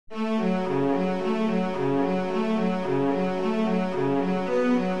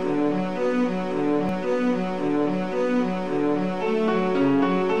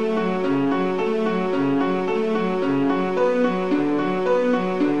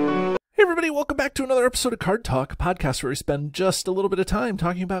everybody. Welcome back to another episode of Card Talk, a podcast where we spend just a little bit of time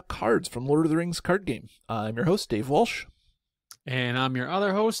talking about cards from Lord of the Rings card game. I'm your host, Dave Walsh. And I'm your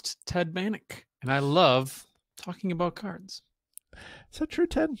other host, Ted Bannock. And I love talking about cards. Is that true,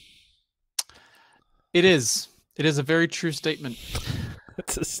 Ted? It is. It is a very true statement.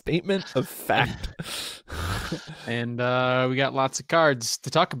 It's a statement of fact. And we got lots of cards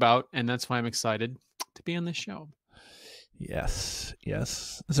to talk about, and that's why I'm excited to be on this show. Yes,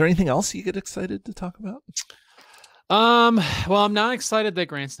 yes. Is there anything else you get excited to talk about? Well, I'm not excited that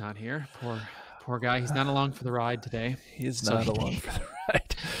Grant's not here. Poor guy. He's not along for the ride today. He is not along for the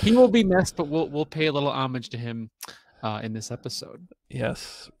ride. He will be missed, but we'll pay a little homage to him in this episode.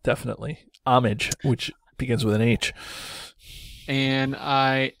 Yes, definitely. Homage, which begins with an H. And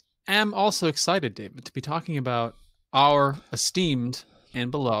I am also excited, David, to be talking about our esteemed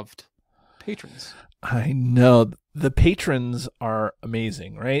and beloved patrons. I know the patrons are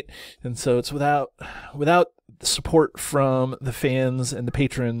amazing, right? And so it's without support from the fans and the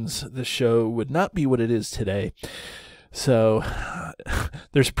patrons, the show would not be what it is today. So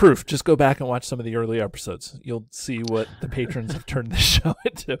there's proof. Just go back and watch some of the early episodes. You'll see what the patrons have turned this show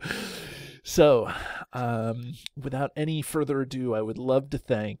into. So, without any further ado, I would love to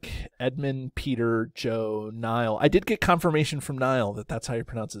thank Edmund, Peter, Joe, Niall. I did get confirmation from Niall that that's how you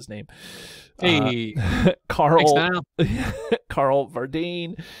pronounce his name. Hey, Carl, thanks, Carl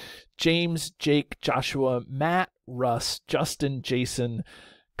Vardane, James, Jake, Joshua, Matt, Russ, Justin, Jason,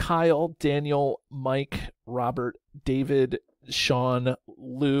 Kyle, Daniel, Mike, Robert, David, Sean,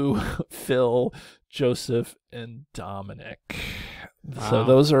 Lou, Phil, Joseph, and Dominic. Wow. So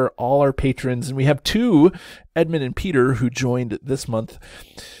those are all our patrons. And we have two, Edmund and Peter, who joined this month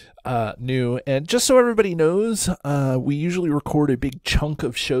new. And just so everybody knows, we usually record a big chunk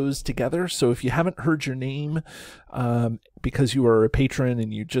of shows together. So if you haven't heard your name because you are a patron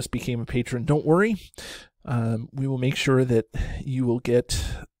and you just became a patron, don't worry. We will make sure that you will get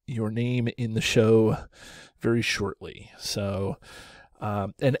your name in the show very shortly. So,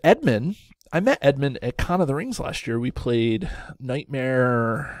 and Edmund, I met Edmund at Con of the Rings last year. We played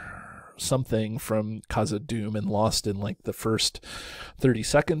Nightmare something from Khazad-dûm and lost in like the first 30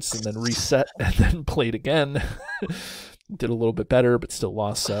 seconds and then reset and then played again. Did a little bit better, but still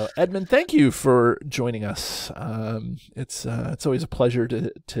lost. So Edmund, thank you for joining us. It's always a pleasure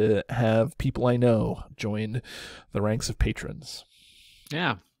to have people I know join the ranks of patrons.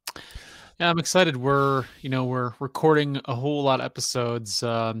 Yeah. Yeah, I'm excited. We're recording a whole lot of episodes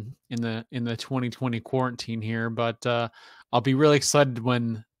in the 2020 quarantine here, but I'll be really excited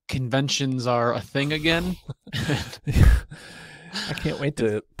when conventions are a thing again. I can't wait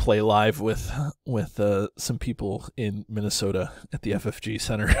to play live with some people in Minnesota at the FFG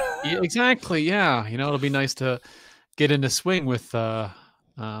Center. Yeah, exactly. Yeah, it'll be nice to get into swing with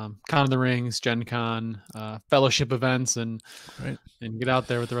Con of the Rings, Gen Con, fellowship events, and get out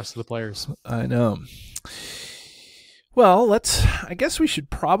there with the rest of the players. I know. Well, I guess we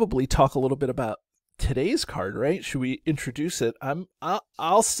should probably talk a little bit about today's card, right? Should we introduce it? I'll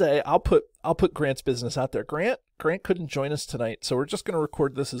put Grant's business out there. Grant couldn't join us tonight, so we're just going to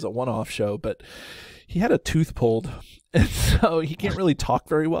record this as a one-off show, but he had a tooth pulled, and so he can't really talk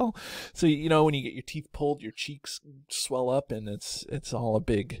very well. So, when you get your teeth pulled, your cheeks swell up, and it's all a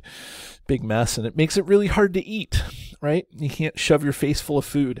big mess, and it makes it really hard to eat, right? You can't shove your face full of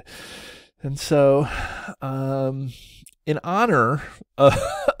food. And so, in honor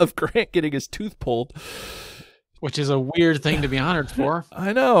of Grant getting his tooth pulled, which is a weird thing to be honored for.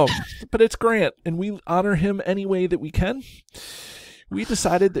 I know, but it's Grant, and we honor him any way that we can. We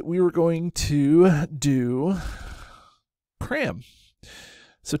decided that we were going to do Cram.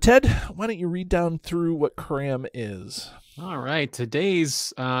 So, Ted, why don't you read down through what Cram is? All right.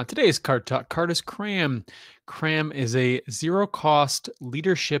 Today's card talk card is Cram. Cram is a zero-cost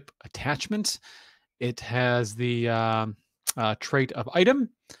leadership attachment. It has the trait of item.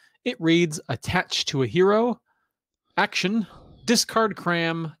 It reads, attached to a hero. Action, discard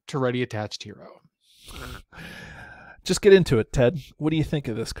Cram to ready attached hero. Just get into it, Ted. What do you think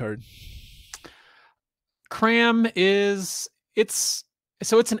of this card? Cram it's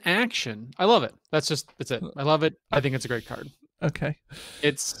an action. I love it. That's it. I love it. I think it's a great card. Okay.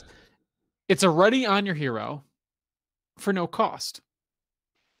 It's a ready on your hero for no cost.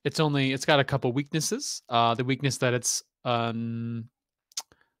 It's got a couple weaknesses. The weakness that it's an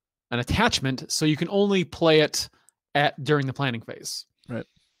attachment, so you can only play it during the planning phase. Right.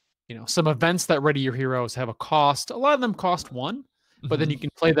 Some events that ready your heroes have a cost. A lot of them cost 1, but then you can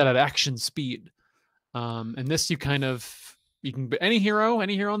play that at action speed. And this you can any hero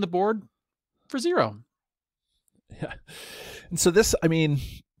on the board for 0. Yeah. And so this,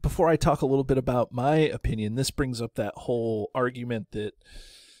 before I talk a little bit about my opinion, this brings up that whole argument that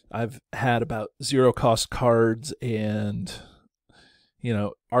I've had about zero cost cards and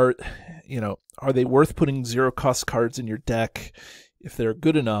are they worth putting zero cost cards in your deck if they're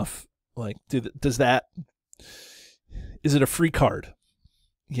good enough? Like, is it a free card?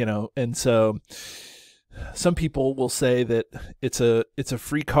 And so some people will say that it's a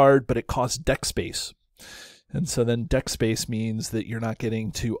free card, but it costs deck space. And so then deck space means that you're not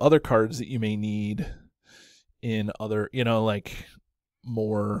getting to other cards that you may need in other, like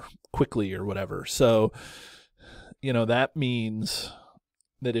more quickly or whatever. So, that means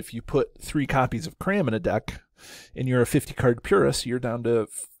that if you put 3 copies of Cram in a deck and you're a 50 card purist, you're down to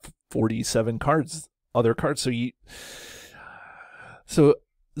 47 cards, other cards. So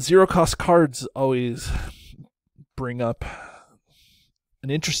zero cost cards always bring up an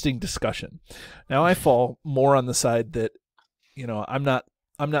interesting discussion. Now I fall more on the side that, I'm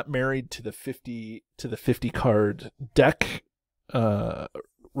not married to the 50 card deck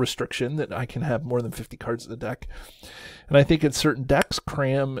restriction, that I can have more than 50 cards in the deck. And I think in certain decks,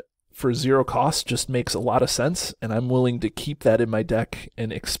 Cram for zero cost just makes a lot of sense, and I'm willing to keep that in my deck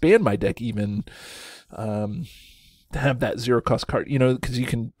and expand my deck even to have that zero cost card, because you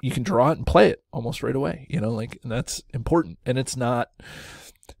can draw it and play it almost right away, and that's important. And it's not,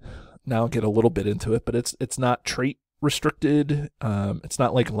 now I'll get a little bit into it, but it's not trait restricted. It's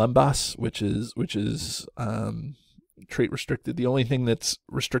not like Lembas, which is trait restricted. The only thing that's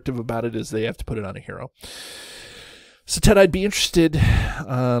restrictive about it is they have to put it on a hero. So Ted, I'd be interested,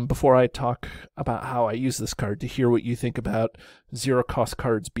 before I talk about how I use this card, to hear what you think about zero cost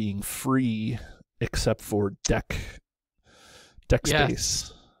cards being free except for deck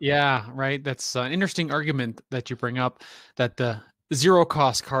space. Yeah, right. That's an interesting argument that you bring up, that the zero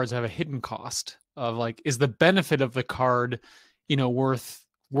cost cards have a hidden cost of, like, is the benefit of the card, worth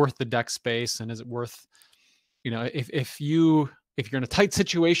the deck space, and is it worth, if you're in a tight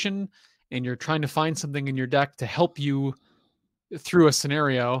situation and you're trying to find something in your deck to help you through a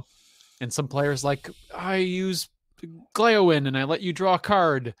scenario, and some players like, I use Gwaihir and I let you draw a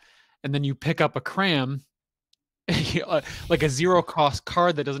card, and then you pick up a Cram, like a zero cost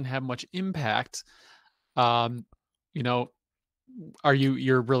card that doesn't have much impact, you're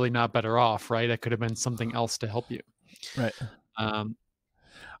really not better off, right? That could have been something else to help you. Right.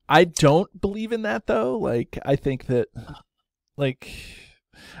 I don't believe in that though. Like, I think that,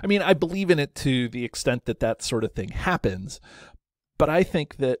 I believe in it to the extent that sort of thing happens, but I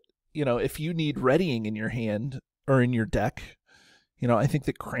think that, if you need readying in your hand or in your deck, I think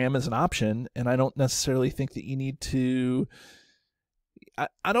that Cram is an option, and I don't necessarily think that you need to.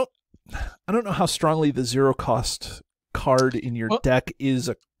 I don't know how strongly the zero cost card in your deck is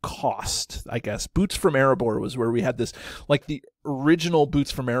a cost. I guess Boots from Erebor was where we had this, like the original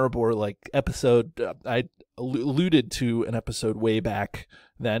Boots from Erebor episode. I alluded to an episode way back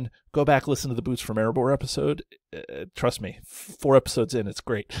then. Go back, listen to the Boots from Erebor episode. Trust me, 4 episodes in, it's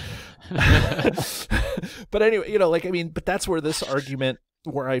great. But anyway, but that's where this argument,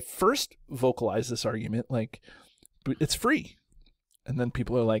 where I first vocalized this argument, it's free. And then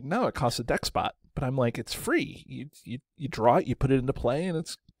people are like, no, it costs a deck spot. But I'm like, it's free. You draw it, you put it into play, and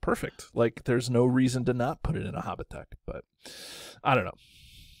it's perfect. Like, there's no reason to not put it in a Hobbit deck. But I don't know.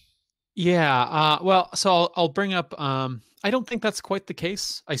 Yeah. So I'll bring up. I don't think that's quite the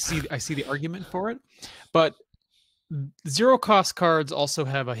case. I see the argument for it, but zero cost cards also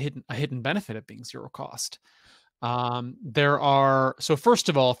have a hidden benefit of being zero cost. So first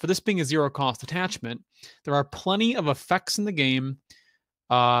of all, for this being a zero cost attachment, there are plenty of effects in the game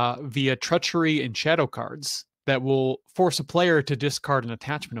via treachery and shadow cards that will force a player to discard an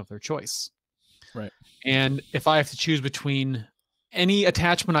attachment of their choice. Right. And if I have to choose between any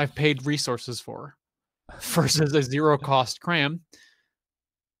attachment I've paid resources for versus a zero cost Cram,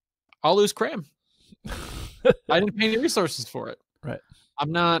 I'll lose Cram. I didn't pay any resources for it. Right.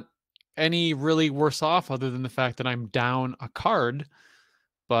 I'm not any really worse off, other than the fact that I'm down a card,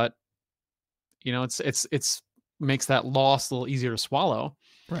 but it's makes that loss a little easier to swallow.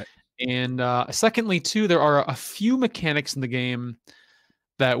 Right. And secondly, too, there are a few mechanics in the game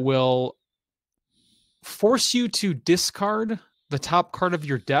that will force you to discard the top card of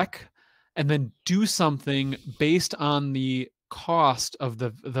your deck and then do something based on the cost of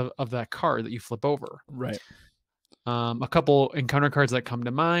that card that you flip over. Right. A couple encounter cards that come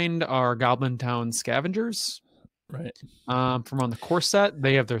to mind are Goblin Town Scavengers. Right. From on the core set,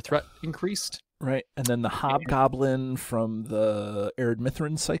 they have their threat increased. Right. And then the Hobgoblin from the Arid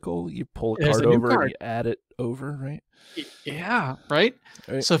Mithrin cycle, you pull a card over, you add it over, right? Yeah, right.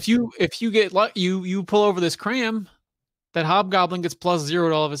 So if you get you pull over this Cram, that hobgoblin gets +0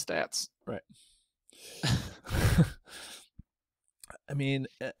 to all of his stats. Right. I mean,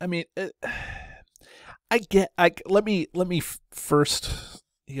 let me first,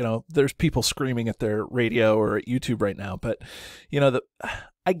 there's people screaming at their radio or at YouTube right now, but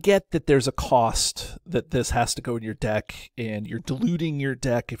I get that there's a cost that this has to go in your deck, and you're diluting your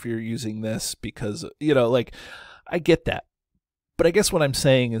deck if you're using this because, I get that. But I guess what I'm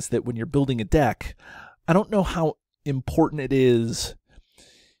saying is that when you're building a deck, I don't know how important it is,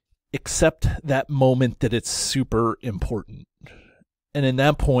 except that moment that it's super important. And in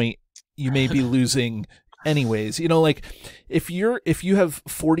that point, you may be losing anyways. If you have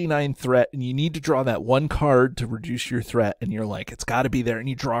 49 threat and you need to draw that one card to reduce your threat, and you're like, it's got to be there, and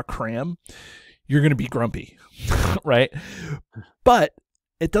you draw Cram, you're going to be grumpy, right? But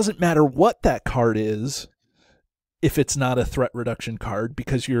it doesn't matter what that card is if it's not a threat reduction card,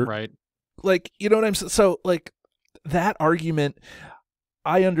 because you're right. You know what I'm saying? So that argument,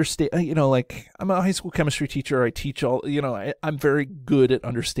 I understand, I'm a high school chemistry teacher. I teach all, I'm very good at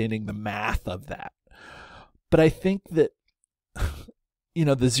understanding the math of that. But I think that,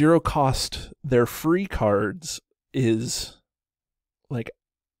 the 0 cost, they're free cards is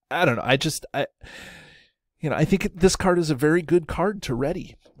I don't know. I think this card is a very good card to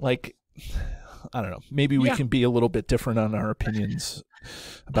ready. I don't know. Maybe we can be a little bit different on our opinions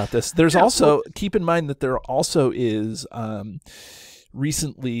about this. There's also, keep in mind that there also is,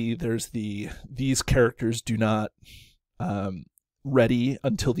 recently there's these characters do not ready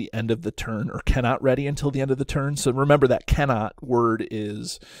until the end of the turn, or cannot ready until the end of the turn. So remember, that cannot word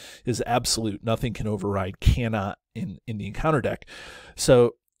is absolute. Nothing can override cannot in the encounter deck.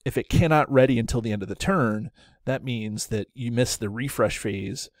 So if it cannot ready until the end of the turn, that means that you miss the refresh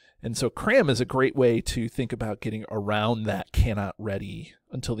phase. And so Cram is a great way to think about getting around that cannot ready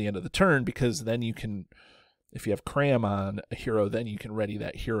until the end of the turn, because then you can, if you have Cram on a hero, then you can ready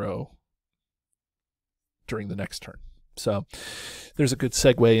that hero during the next turn. So there's a good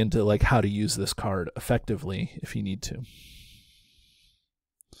segue into how to use this card effectively if you need to.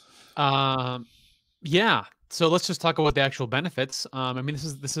 Yeah. So let's just talk about the actual benefits.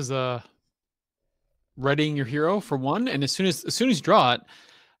 This is a readying your hero for one, and as soon as you draw it,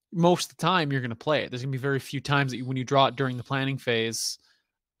 most of the time you're going to play it. There's going to be very few times that when you draw it during the planning phase,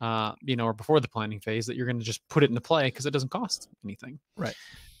 or before the planning phase, that you're going to just put it into play because it doesn't cost anything. Right.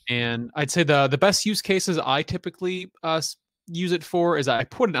 And I'd say the best use cases I typically use it for is I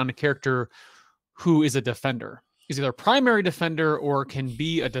put it on a character who is a defender. He's either a primary defender or can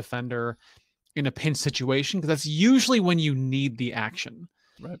be a defender in a pinch situation, because that's usually when you need the action.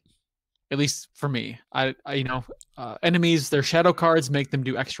 Right. At least for me. Enemies, their shadow cards make them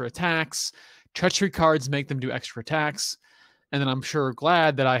do extra attacks. Treachery cards make them do extra attacks. And then I'm sure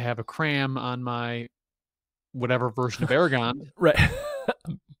glad that I have a Cram on my whatever version of Aragon. Right.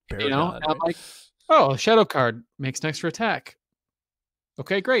 And I'm like, oh, shadow card makes an extra attack.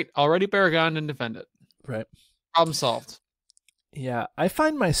 Okay, great. Already Baragon and defend it. Right. Problem solved. Yeah, I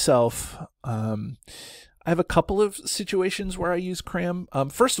find myself, I have a couple of situations where I use Cram.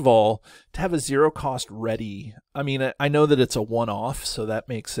 First of all, to have a 0 cost ready, I know that it's a one-off, so that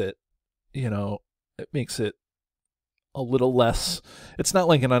makes it, it makes it a little less, it's not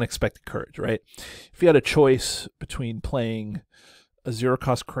like an unexpected courage, right? If you had a choice between playing a 0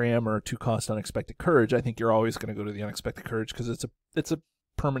 cost Cram or a 2 cost unexpected courage, I think you're always going to go to the unexpected courage because it's a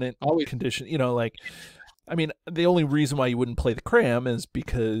permanent condition. The only reason why you wouldn't play the Cram is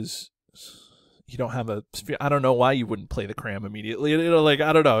because you don't have a sphere. I don't know why you wouldn't play the Cram immediately.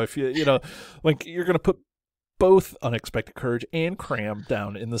 I don't know if you're going to put both unexpected courage and Cram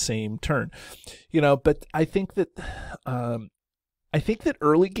down in the same turn, but I think that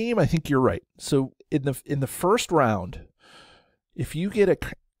early game, I think you're right. So in the first round, if you get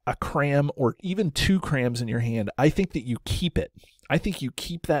a Cram or even 2 Crams in your hand, I think that you keep it. I think you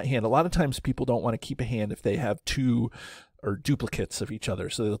keep that hand. A lot of times people don't want to keep a hand if they have 2 or duplicates of each other,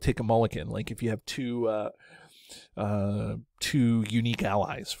 so they'll take a mulligan. Like if you have 2 unique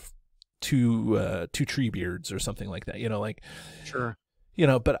allies, 2 Treebeards or something like that. Sure.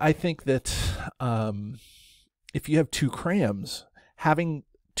 But I think that if you have 2 Crams, having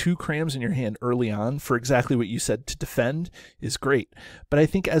 2 Crams in your hand early on for exactly what you said, to defend, is great. But I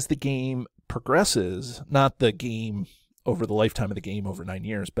think as the game progresses, not the game over the lifetime of the game over 9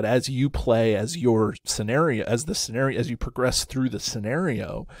 years, but as you play, as your scenario, as you progress through the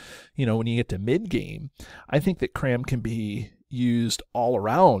scenario, when you get to mid game, I think that Cram can be used all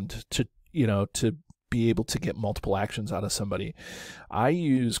around to be able to get multiple actions out of somebody. I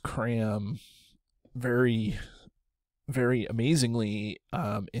use Cram very, very amazingly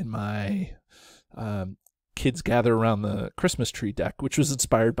in my Kids Gather Around the Christmas Tree deck, which was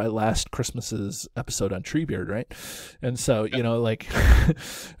inspired by last Christmas's episode on Treebeard, right? And so, you know, like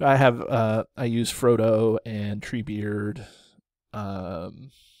I use Frodo and Treebeard,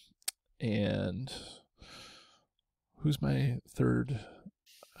 and who's my third?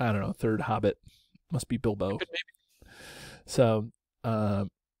 I don't know, third Hobbit. Must be Bilbo. So, but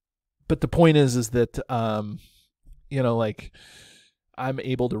the point is that, you know, like I'm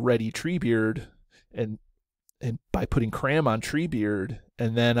able to ready Treebeard and by putting Cram on Treebeard,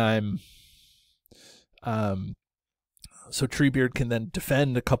 and then so Treebeard can then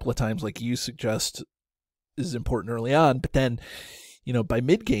defend a couple of times, like you suggest is important early on. But then, you know, by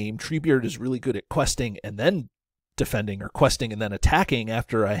mid game, Treebeard is really good at questing and then defending, or questing and then attacking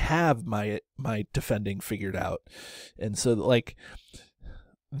after I have my defending figured out. And so, like,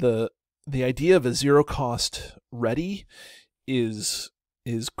 the idea of a 0 cost ready is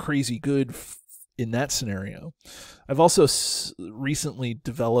crazy good in that scenario. I've also recently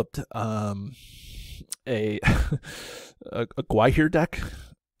developed a Gwaihir deck,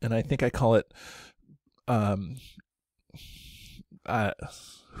 and I think I call it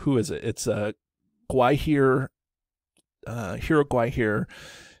who is it? It's a Gwaihir, Hero Gwaihir,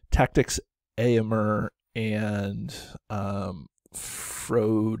 Tactics Eomer, and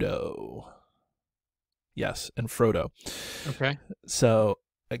Frodo. Yes, and Frodo. Okay. So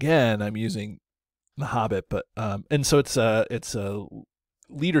again, I'm using the Hobbit, but and so it's a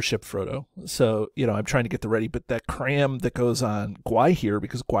leadership Frodo. So, you know, I'm trying to get the ready, but that Cram that goes on Gwaihir,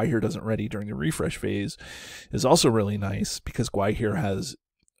 because Gwaihir doesn't ready during the refresh phase, is also really nice because Gwaihir has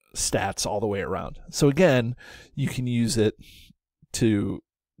stats all the way around. So again, you can use it to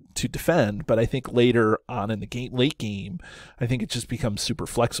defend, but I think later on in the game, late game, I think it just becomes super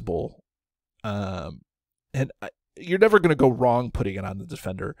flexible. You're never going to go wrong putting it on the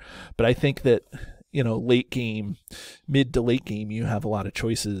defender, but I think that, you know, late game, mid to late game, you have a lot of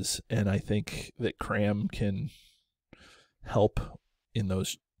choices, and I think that Cram can help in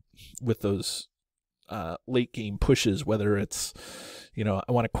those, with those late game pushes, whether it's, you know,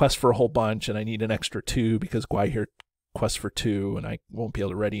 I want to quest for a whole bunch and I need an extra 2 because Gwaihir quests for 2 and I won't be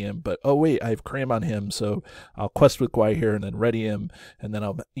able to ready him, but oh wait, I have Cram on him, so I'll quest with Gwaihir and then ready him, and then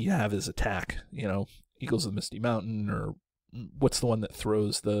you have his attack, you know, Eagles of the Misty Mountain, or what's the one that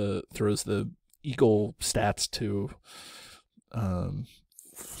throws the eagle stats to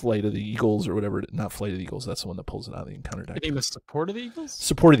Flight of the Eagles, or whatever. Not Flight of the Eagles, that's the one that pulls it out of the encounter deck. I think the Support of the Eagles?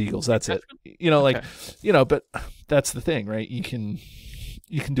 Support of the Eagles, that's it. You know, like, you know, but that's the thing, right? You can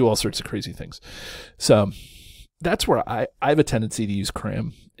do all sorts of crazy things. So that's where I have a tendency to use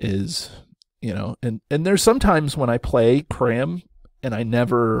Cram, is, you know, and there's sometimes when I play Cram and I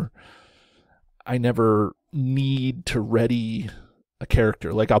never need to ready a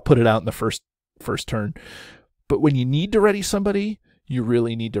character. Like, I'll put it out in the first turn. But when you need to ready somebody, you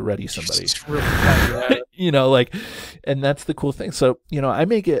really need to ready somebody. You know, like, and that's the cool thing. So, you know, I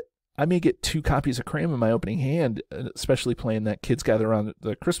may get 2 copies of Cram in my opening hand, especially playing that Kids Gather Around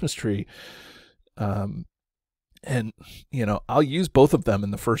the Christmas Tree. And, you know, I'll use both of them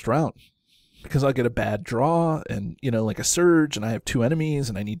in the first round because I'll get a bad draw and, you know, like a surge, and I have 2 enemies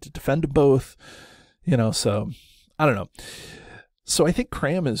and I need to defend them both, you know, so I don't know. So I think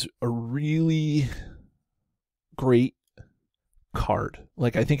Cram is a really great card.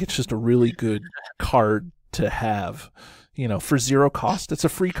 Like, I think it's just a really good card to have, you know, for 0 cost. It's a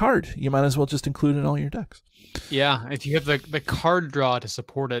free card. You might as well just include it in all your decks. Yeah, if you have the card draw to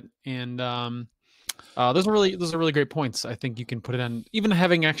support it, and those are really great points. I think you can put it on, even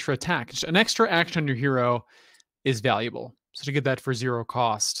having extra attack. An extra action on your hero is valuable. So to get that for 0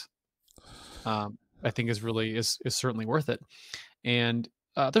 cost, I think is certainly worth it. And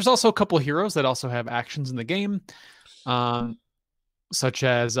there's also a couple of heroes that also have actions in the game, such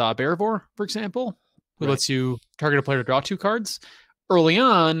as Bearvor, for example, who lets you target a player to draw 2 cards. Early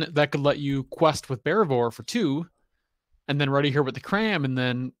on, that could let you quest with Bearvor for 2, and then ready here with the Cram, and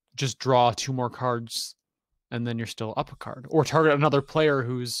then just draw 2 more cards, and then you're still up a card. Or target another player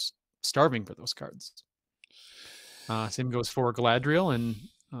who's starving for those cards. Same goes for Galadriel, and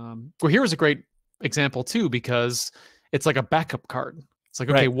Gwaihir is a great example too, because it's like a backup card. It's like,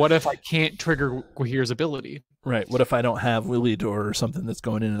 okay, what if I can't trigger Gwaihir's ability? Right. What if I don't have Willidor or something that's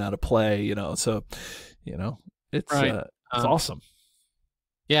going in and out of play, you know? So, you know, it's awesome.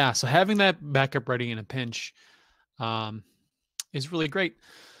 Yeah, so having that backup ready in a pinch is really great.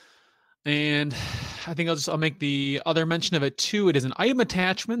 And I think I'll make the other mention of it too. It is an item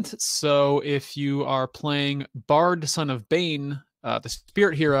attachment. So if you are playing Bard, Son of Bane, the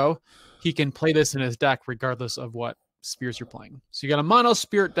spirit hero, he can play this in his deck regardless of what spears you're playing. So you got a mono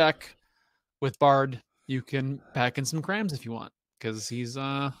spirit deck with Bard, you can pack in some crams if you want, because he's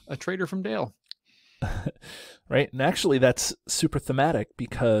a trader from Dale. Right, and actually that's super thematic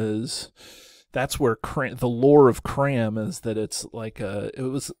because that's where the lore of Cram is that it's like it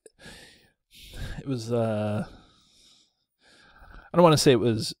was I don't want to say it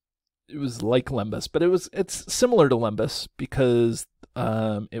was like Lembas, but it's similar to Lembas because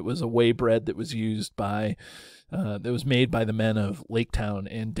it was a whey bread that was used by that was made by the men of Laketown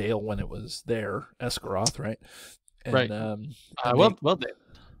and Dale when it was there, Esgaroth, right? And, Right. Well, Dave.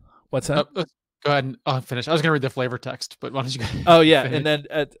 What's that? Go ahead and finish. I was going to read the flavor text, but why don't you? Oh yeah, finish? and then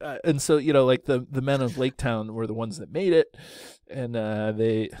and so like the men of Laketown were the ones that made it, and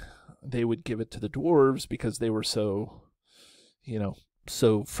they would give it to the dwarves because they were so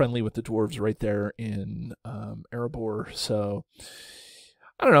so friendly with the dwarves right there in Erebor. So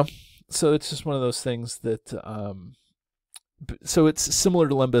I don't know. So it's just one of those things that so it's similar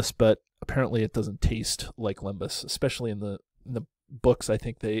to Lembas, but apparently it doesn't taste like Lembas, especially in the books. I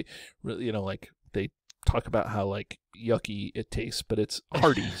think they really, they talk about how like yucky it tastes, but it's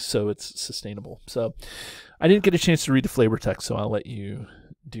hearty, so it's sustainable. So I didn't get a chance to read the flavor text, so I'll let you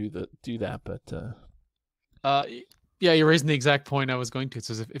do that. But yeah, you're raising the exact point I was going to. It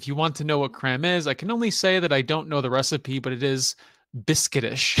says if you want to know what Cram is, I can only say that I don't know the recipe, but it is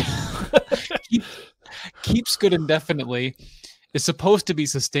biscuitish. Keeps good indefinitely, is supposed to be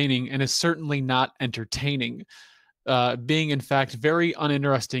sustaining, and is certainly not entertaining. Being in fact very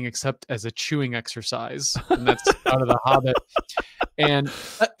uninteresting except as a chewing exercise, and that's out of The Hobbit. And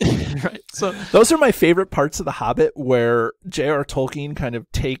right, so those are my favorite parts of The Hobbit, where J.R. Tolkien kind of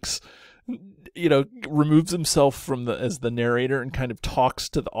takes, removes himself from as the narrator and kind of talks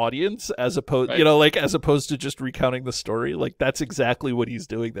to the audience as opposed, right. as opposed to just recounting the story. Like that's exactly what he's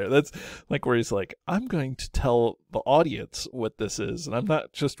doing there. That's like where he's like, I'm going to tell the audience what this is, and I'm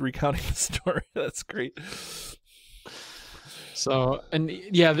not just recounting the story. That's great. So, and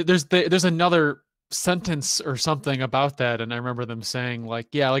yeah, there's another sentence or something about that, and I remember them saying like,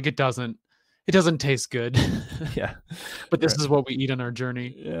 yeah, like it doesn't taste good. Yeah. But this is what we eat on our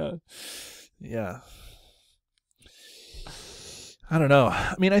journey. Yeah. I don't know.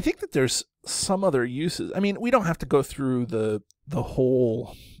 I mean, I think that there's some other uses. I mean, we don't have to go through the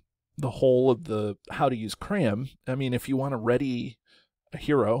whole of the how to use Cram. I mean, if you want to ready a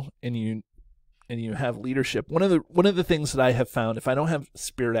hero and you have leadership, one of the things that I have found, if I don't have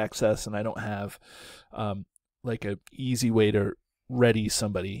spirit access and I don't have like a easy way to ready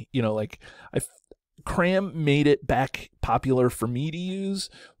somebody, Cram made it back popular for me to use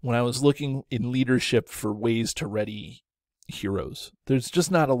when I was looking in leadership for ways to ready heroes. There's just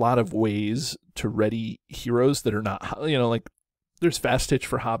not a lot of ways to ready heroes that are not, like there's Fast Hitch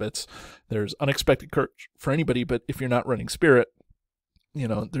for hobbits, there's Unexpected Courage for anybody, but if you're not running spirit,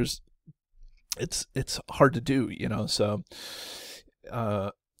 there's it's hard to do, so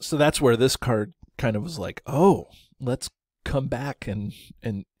that's where this card kind of was like, oh, let's come back and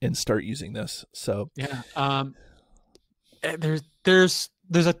start using this. So yeah, there's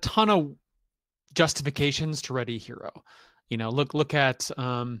a ton of justifications to ready hero. Look at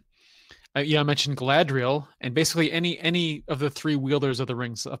I mentioned Galadriel, and basically any of the three wielders of the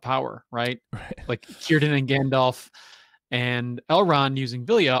Rings of Power, right? Like Círdan and Gandalf and Elrond using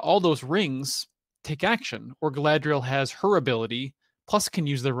Vilya, all those rings take action, or Galadriel has her ability plus can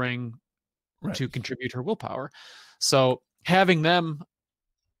use the ring to contribute her willpower. So having them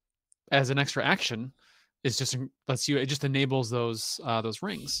as an extra action is just it just enables those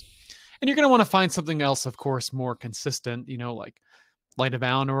rings. And you're going to want to find something else, of course, more consistent, like Light of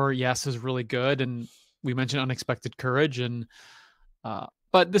Valinor, yes, is really good. And we mentioned Unexpected Courage. And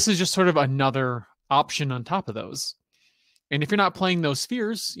but this is just sort of another option on top of those. And if you're not playing those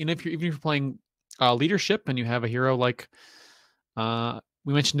spheres, even if you're playing leadership and you have a hero like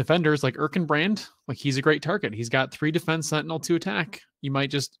we mentioned defenders like Erkenbrand, like he's a great target. He's got 3 defense, sentinel, 2 attack. You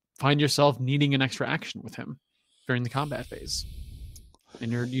might just find yourself needing an extra action with him during the combat phase,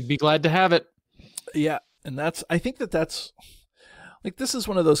 and you'd be glad to have it. Yeah, and I think that's like, this is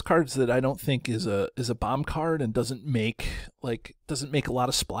one of those cards that I don't think is a bomb card and doesn't make a lot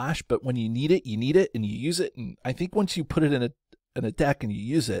of splash, but when you need it and you use it. And I think once you put it in a deck and you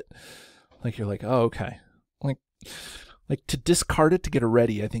use it, like you're like, oh, okay, like to discard it to get a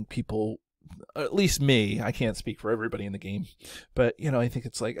ready, I think people, at least me, I can't speak for everybody in the game, but I think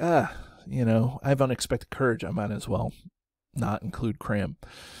it's like, I have Unexpected Courage, I might as well not include Cram.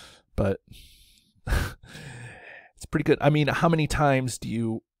 But it's pretty good. I mean, how many times do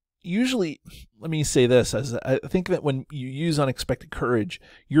you usually, let me say this, as I think that when you use Unexpected Courage,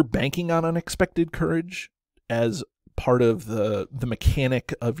 you're banking on Unexpected Courage as part of the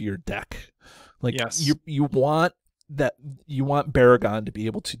mechanic of your deck. Like Yes. you want Baragon to be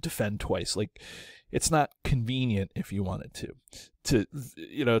able to defend twice. Like it's not convenient if you want it to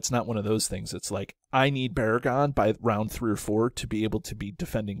it's not one of those things. It's like I need Baragon by round 3 or 4 to be able to be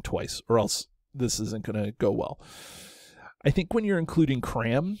defending twice, or else this isn't going to go well. I think when you're including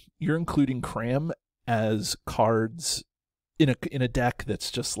Cram as cards in a deck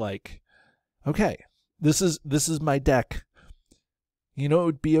that's just like, okay, this is my deck. You know, it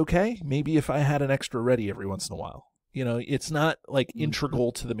would be okay maybe if I had an extra ready every once in a while. You know, it's not like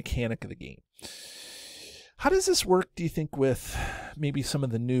integral to the mechanic of the game. How does this work, do you think, with maybe some of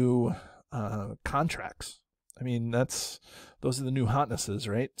the new contracts? I mean, those are the new hotnesses,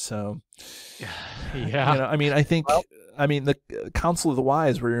 right? So, yeah. You know, I mean, I think, the Council of the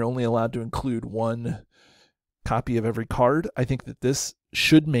Wise, where you're only allowed to include one copy of every card, I think that this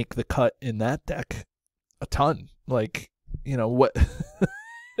should make the cut in that deck a ton. Like, you know what?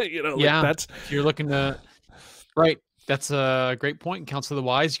 Yeah, that's if you're looking to, right. That's a great point. In Council of the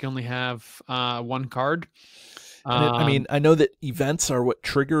Wise, you can only have one card. I know that events are what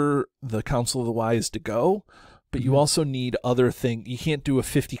trigger the Council of the Wise to go, but you also need other things. You can't do a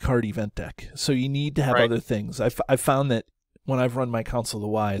 50-card event deck, so you need to have other things. I've found that when I've run my Council of the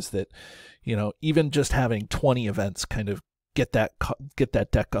Wise, that even just having 20 events kind of get that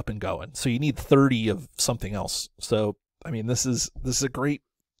deck up and going. So you need 30 of something else. So I mean, this is a great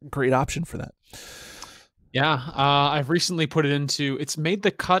option for that. Yeah, I've recently put it into. It's made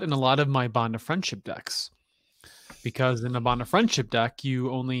the cut in a lot of my Bond of Friendship decks, because in a Bond of Friendship deck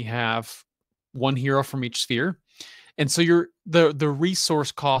you only have one hero from each sphere, and so the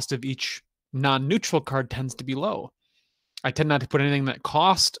resource cost of each non-neutral card tends to be low. I tend not to put anything that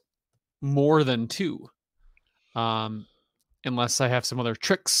cost more than 2, unless I have some other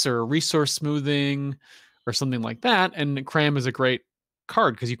tricks or resource smoothing or something like that. And Cram is a great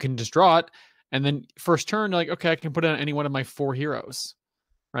card because you can just draw it, and then first turn, like, okay, I can put it on any one of my 4 heroes,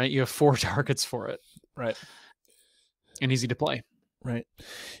 right? You have 4 targets for it, right? And easy to play, right?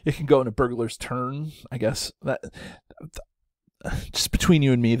 It can go in a burglar's turn, I guess. That just between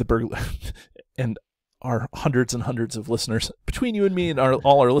you and me, the burglar and our hundreds and hundreds of listeners, between you and me and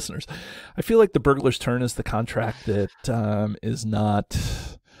all our listeners, I feel like the burglar's turn is the contract that is not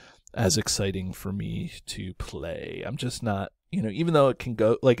as exciting for me to play. I'm just not, even though it can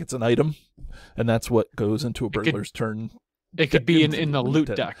go, like, it's an item, and that's what goes into a burglar's turn. It could be in the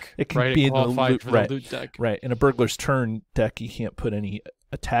loot deck. It can be in the loot deck. Right. In a burglar's turn deck, you can't put any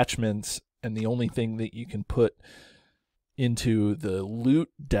attachments, and the only thing that you can put into the loot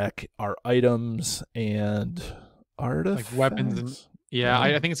deck are items and artifacts. Like weapons and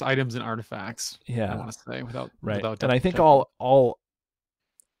I think it's items and artifacts. Yeah. I want to say without and I think all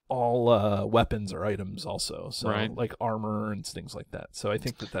weapons are items also. So like armor and things like that. So I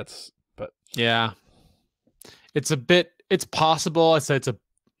think that's yeah. It's possible. I said it's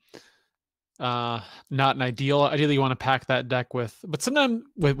not an ideal. Ideally, you want to pack that deck but sometimes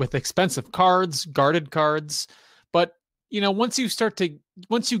with expensive cards, guarded cards. But once you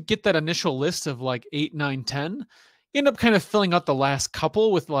get that initial list of like 8, 9, 10, you end up kind of filling out the last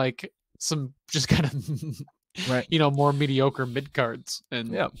couple with like some just kind of more mediocre mid cards,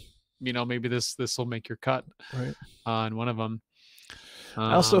 and maybe this will make your cut on one of them.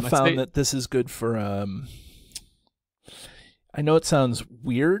 I also found that this is good for I know it sounds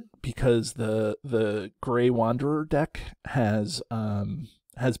weird because the Gray Wanderer deck has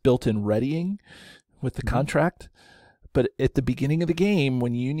built-in readying with the contract, but at the beginning of the game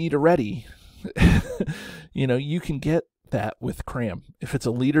when you need a ready, you can get that with Cram. If it's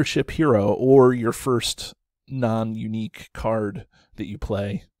a leadership hero or your first non-unique card that you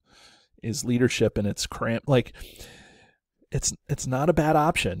play is leadership and it's Cram, like it's not a bad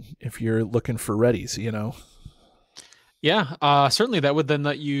option if you're looking for readies, Yeah, certainly that would then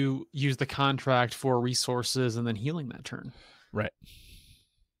let you use the contract for resources and then healing that turn. Right.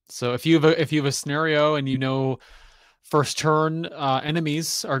 So if you have a scenario and first turn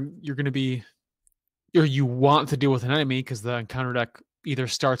enemies you're going to be, or you want to deal with an enemy because the encounter deck either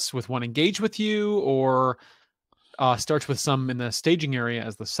starts with one engage with you or starts with some in the staging area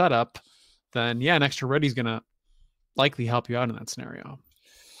as the setup, then an extra ready is going to likely help you out in that scenario.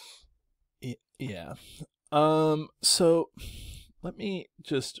 Yeah. So let me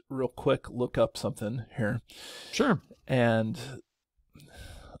just real quick look up something here. Sure. And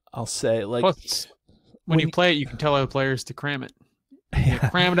I'll say, like, plus, when you play it, you can tell other players to cram it.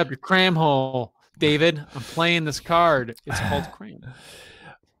 Cram it up your cram hole, David. I'm playing this card. It's called Cram.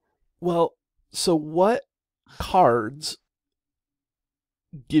 Well, so what cards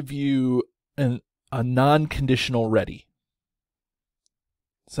give you a non-conditional ready?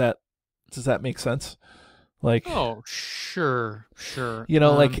 Is that Does that make sense? Like, Oh, sure.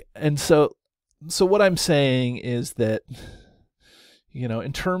 like, and so what I'm saying is that,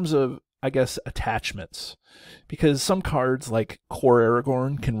 in terms of, I guess, attachments, because some cards like Core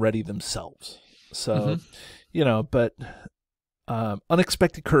Aragorn can ready themselves. So, but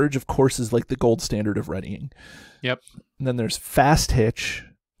Unexpected Courage, of course, is like the gold standard of readying. Yep. And then there's Fast Hitch,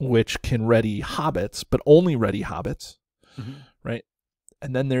 which can ready hobbits, but only ready hobbits, right?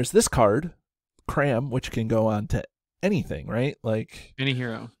 And then there's this card, Cram, which can go on to anything, right? Like any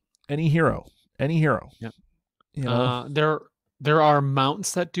hero. Yep. There are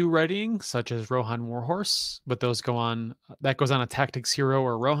mounts that do readying, such as Rohan Warhorse, but that goes on a Tactics hero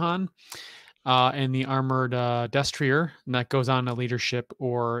or Rohan. And the Armored Destrier, and that goes on a leadership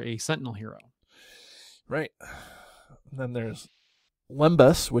or a Sentinel hero. Right. And then there's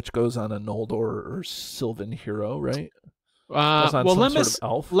Lembas, which goes on a Noldor or Sylvan hero, right? Lembas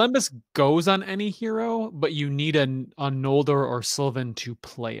goes on any hero, but you need a Noldor or Sylvan to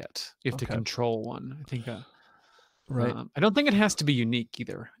play it. You have to control one. I think. Right. I don't think it has to be unique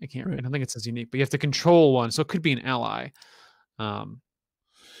either. I don't think it says unique, but you have to control one, so it could be an ally. So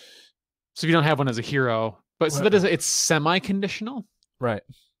if you don't have one as a hero, but so it's semi-conditional. Right.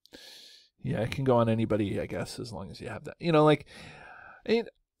 Yeah, it can go on anybody, I guess, as long as you have that.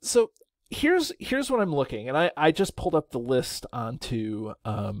 So here's what I'm looking, and I just pulled up the list onto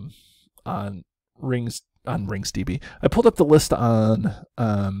on RingsDB. I pulled up the list on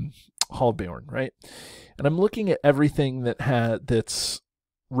Hallbeorn, right? And I'm looking at everything that's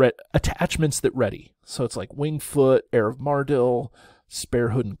attachments that ready. So it's like Wingfoot, Heir of Mardil, Spare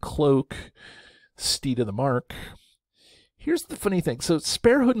Hood and Cloak, Steed of the Mark. Here's the funny thing. So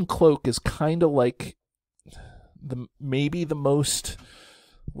Spare Hood and Cloak is kind of like maybe the most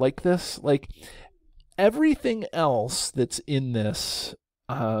like this. Like everything else that's in this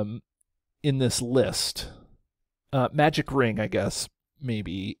list, Magic Ring, I guess,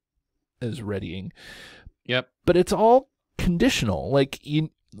 maybe is readying. Yep. But it's all conditional.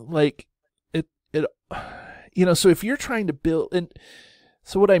 So if you're trying to build, and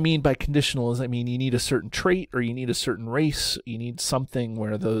so what I mean by conditional is, you need a certain trait or you need a certain race. You need something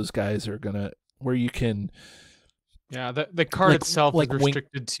where those guys are where you can. Yeah, the card itself is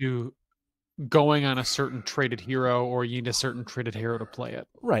restricted to going on a certain traded hero, or you need a certain traded hero to play it.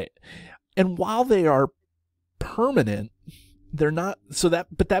 Right. And while they are permanent, they're not,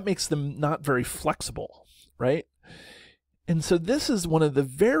 but that makes them not very flexible, right? And so this is one of the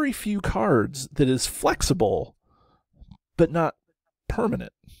very few cards that is flexible, but not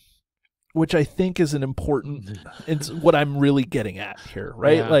permanent, which I think is an important, it's what I'm really getting at here,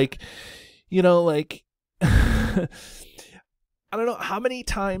 right? Yeah. I don't know how many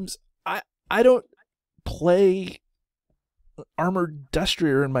times I don't play Armored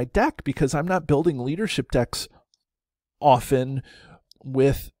Destrier in my deck because I'm not building leadership decks often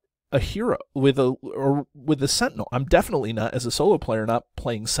with a hero, with a Sentinel. I'm definitely not, as a solo player, not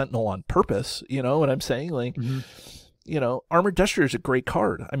playing Sentinel on purpose. You know what I'm saying? Armored Destrier is a great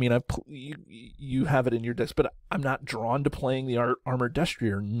card. You have it in your decks, but I'm not drawn to playing the Armored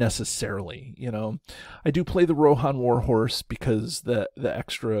Destrier necessarily. I do play the Rohan Warhorse because the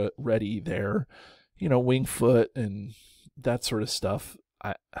extra ready there, Wingfoot and that sort of stuff.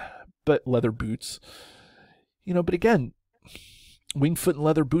 But leather boots, but again, Wingfoot and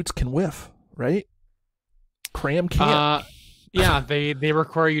leather boots can whiff, right? Cram can't. Yeah, they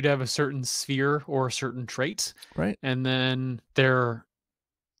require you to have a certain sphere or a certain trait, right? And then their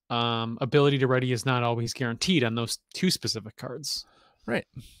ability to ready is not always guaranteed on those two specific cards, right?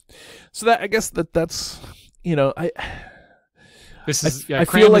 So that, I guess that's I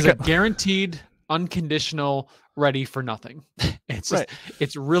feel like a guaranteed, unconditional, ready for nothing.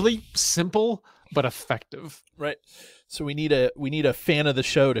 It's really simple but effective, right? So we need a fan of the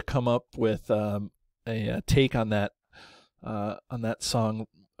show to come up with a take on that song,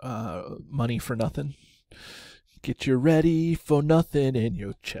 Money for Nothing. Get your ready for nothing and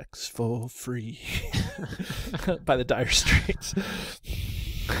your checks for free by the Dire Straits.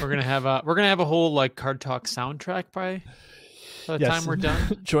 We're gonna have a whole Card Talk soundtrack by the time we're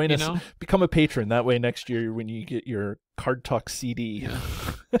done. Join us. Become a patron. That way next year when you get your Card Talk CD. Yeah.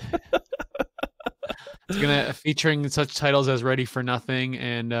 It's gonna featuring such titles as Ready for Nothing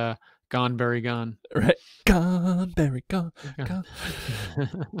and Gone Berry Gone. Right. Gone Berry Gone. Gone.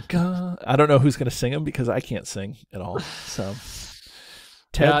 Gone. I don't know who's gonna sing them because I can't sing at all. So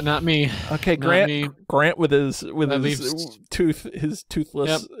Ted, yeah, not me. Okay, Grant with his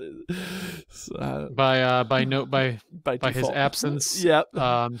toothless. Yep. By his absence. Yep.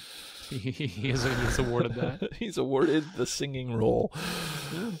 He's awarded that. He's awarded the singing role.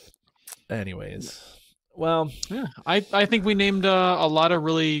 Yeah. anyways, well, yeah, I think we named a lot of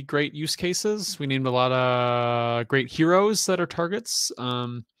really great use cases. We named a lot of great heroes that are targets.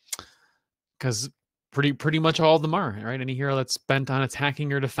 Because pretty much all of them are, right? Any hero that's bent on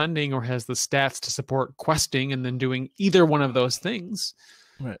attacking or defending or has the stats to support questing and then doing either one of those things,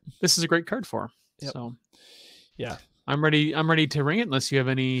 right. This is a great card for. Yep. So yeah, I'm ready to ring it unless you have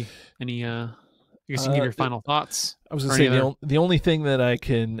any I guess you can give your final thoughts. I was gonna say the only thing that I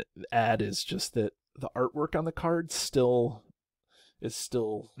can add is just that the artwork on the card is still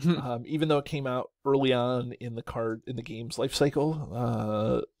even though it came out early on in the game's life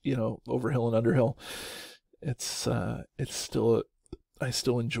cycle, Overhill and Underhill, it's still, I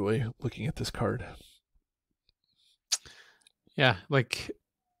still enjoy looking at this card. Yeah, like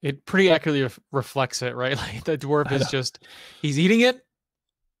it pretty accurately reflects it, right? Like the dwarf is just, he's eating it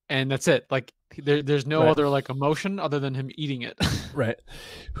and that's it. Like there's no other like emotion other than him eating it. Right.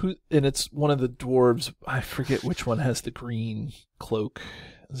 And it's one of the dwarves, I forget which one has the green cloak.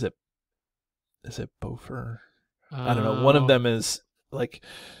 Is it Bofer? I don't know. One of them is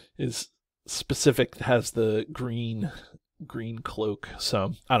specific, has the green cloak.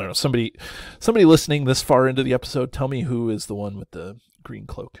 So I don't know. Somebody listening this far into the episode, tell me who is the one with the green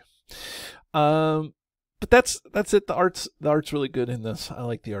cloak. But that's it. The art's really good in this. I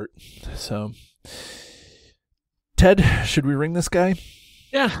like the art. So Ted, should we ring this guy?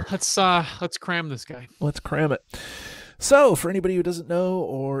 Yeah, let's cram this guy. Let's cram it. So, for anybody who doesn't know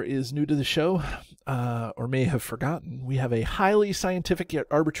or is new to the show, or may have forgotten, we have a highly scientific yet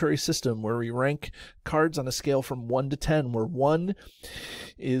arbitrary system where we rank cards on a scale from 1 to 10, where 1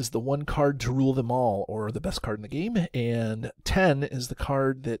 is the one card to rule them all, or the best card in the game, and 10 is the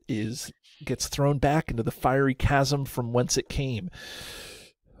card that gets thrown back into the fiery chasm from whence it came,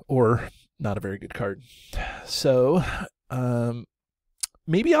 or not a very good card. So,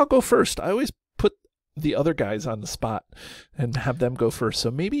 maybe I'll go first. I always put the other guys on the spot and have them go first. So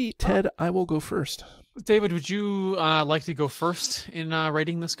maybe, Ted, I will go first. David, would you like to go first in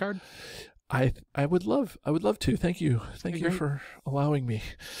rating this card? I would love to. Thank you for allowing me.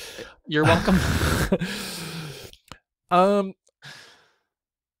 You're welcome. I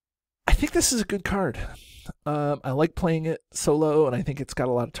think this is a good card. I like playing it solo, and I think it's got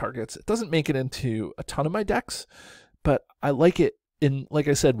a lot of targets. It doesn't make it into a ton of my decks, but I like it. And like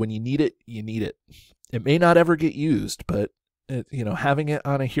I said, when you need it, you need it. It may not ever get used, but having it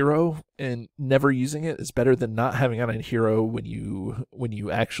on a hero and never using it is better than not having it on a hero when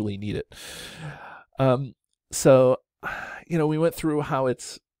you actually need it. So, we went through how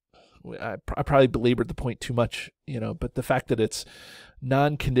it's. I probably belabored the point too much, but the fact that it's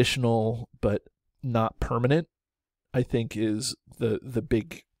non-conditional but not permanent, I think, is the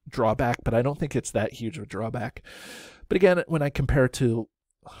big drawback. But I don't think it's that huge of a drawback. But again, when I compare it to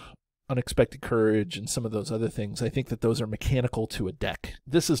Unexpected Courage and some of those other things, I think that those are mechanical to a deck.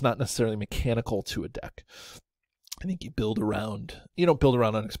 This is not necessarily mechanical to a deck. I think you don't build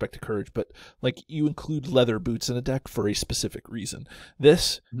around Unexpected Courage, but like you include leather boots in a deck for a specific reason.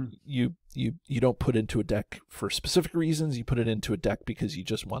 This, you don't put into a deck for specific reasons. You put it into a deck because you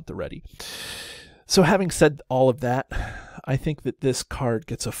just want the ready. So having said all of that, I think that this card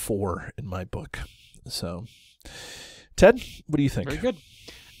gets a 4 in my book. So, Ted, what do you think? Very good.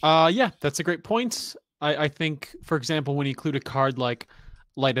 Yeah, that's a great point. I think, for example, when you include a card like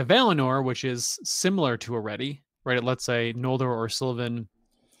Light of Valinor, which is similar to a ready, right? It lets a Noldor or Sylvan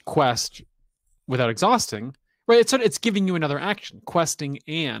quest without exhausting, right? It's giving you another action, questing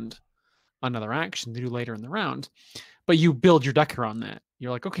and another action to do later in the round. But you build your deck around that.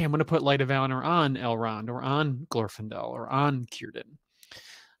 You're like, okay, I'm going to put Light of Valinor on Elrond or on Glorfindel or on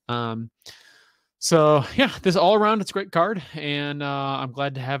Círdan. So yeah, this all around, it's a great card, and I'm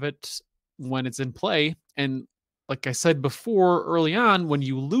glad to have it when it's in play. And like I said before, early on, when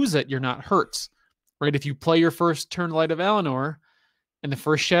you lose it, you're not hurt, right? If you play your first turn Light of Valinor, and the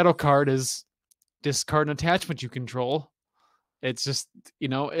first shadow card is discard an attachment you control, it's just,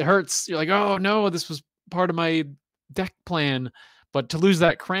 it hurts. You're like, oh no, this was part of my deck plan. But to lose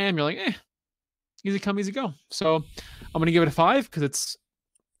that cram, you're like, easy come, easy go. So I'm going to give it a 5 because it's,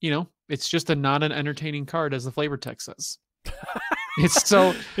 it's just not an entertaining card, as the flavor text says. It's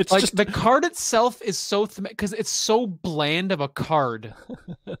like just... the card itself is so because it's so bland of a card,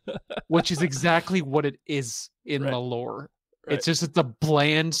 which is exactly what it is in the lore. Right. It's a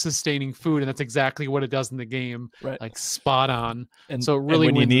bland, sustaining food, and that's exactly what it does in the game. Right. Like spot on. And so really,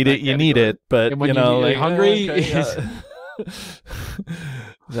 and when you need it, you need it. But when you're hungry,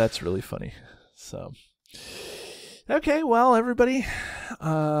 that's really funny. So. Okay, well, everybody,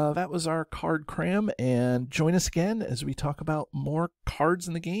 that was our card cram, and join us again as we talk about more cards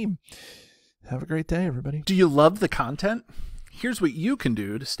in the game. Have a great day, everybody. Do you love the content? Here's what you can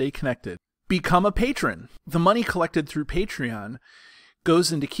do to stay connected. Become a patron. The money collected through Patreon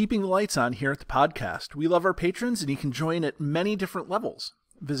goes into keeping the lights on here at the podcast. We love our patrons, and you can join at many different levels.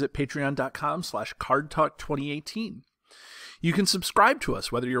 Visit patreon.com/cardtalk2018. You can subscribe to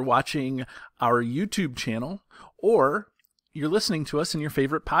us, whether you're watching our YouTube channel or you're listening to us in your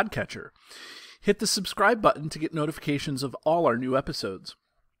favorite podcatcher. Hit the subscribe button to get notifications of all our new episodes.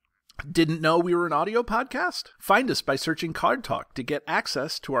 Didn't know we were an audio podcast? Find us by searching Card Talk to get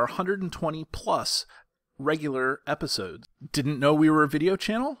access to our 120 plus regular episodes. Didn't know we were a video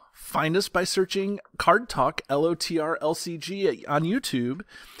channel? Find us by searching Card Talk LOTR LCG on YouTube.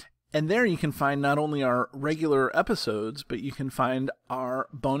 And there you can find not only our regular episodes, but you can find our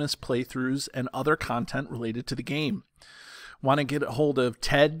bonus playthroughs and other content related to the game. Want to get a hold of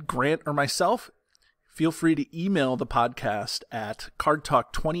Ted, Grant, or myself? Feel free to email the podcast at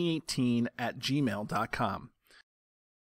cardtalk2018@gmail.com.